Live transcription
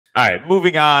All right,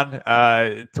 moving on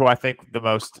to I think the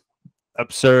most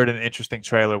absurd and interesting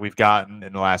trailer we've gotten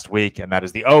in the last week, and that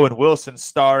is the Owen Wilson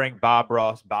starring Bob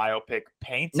Ross biopic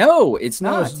Paint. No, it's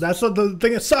not. That's what the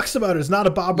thing that sucks about it. It's not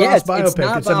a Bob Ross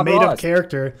biopic. It's a made-up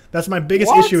character. That's my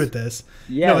biggest issue with this.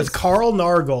 No, it's Carl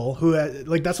Nargle, who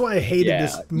that's why I hated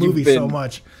this movie so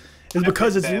much. Is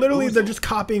because it's literally they're just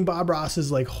copying Bob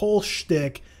Ross's like whole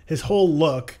shtick, his whole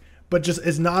look. But just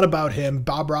it's not about him.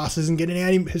 Bob Ross isn't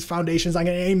getting his foundation's not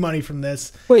getting any money from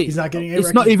this. Wait, he's not getting any.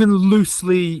 It's not even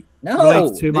loosely. No,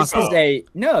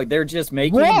 they're just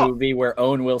making a movie where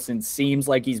Owen Wilson seems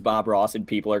like he's Bob Ross, and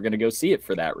people are going to go see it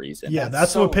for that reason. Yeah,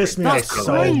 that's what pissed me off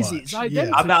so much.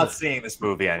 I'm not seeing this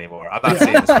movie anymore. I'm not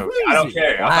seeing this movie. I don't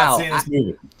care. I'm not seeing this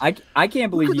movie. I can't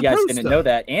believe you guys didn't know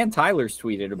that. And Tyler's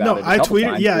tweeted about it. I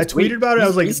tweeted. Yeah, I tweeted about it. I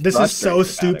was like, this is so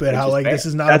stupid. How like this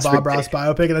is not a Bob Ross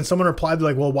biopic. And then someone replied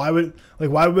like, well, why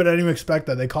would anyone expect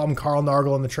that? They call him Carl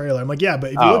Nargle in the trailer. I'm like, yeah,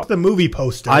 but if you look at the movie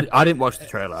poster, I didn't watch the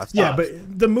trailer. Yeah,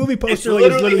 but the movie poster like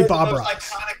is literally Bob Ross.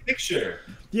 Iconic picture.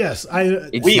 Yes,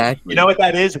 you know what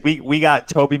that is? We got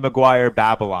Tobey Maguire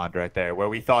Babylon right there, where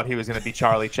we thought he was going to be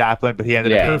Charlie Chaplin, but he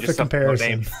ended up being just some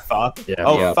name. Fuck.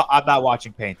 Yeah. I'm not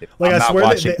watching Painted. Like I swear,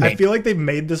 I feel like they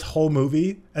made this whole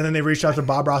movie, and then they reached out to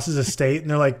Bob Ross's estate,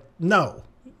 and they're like, no.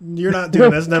 You're not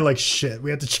doing this, and they're like, "Shit, we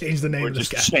have to change the name." We're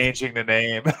just changing the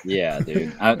name. Yeah,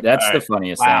 dude, that's the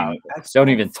funniest thing. Don't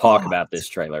even talk about this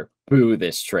trailer. Boo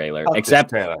this trailer.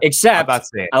 Except,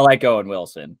 I like Owen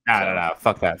Wilson. No.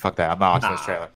 Fuck that. I'm not watching this trailer.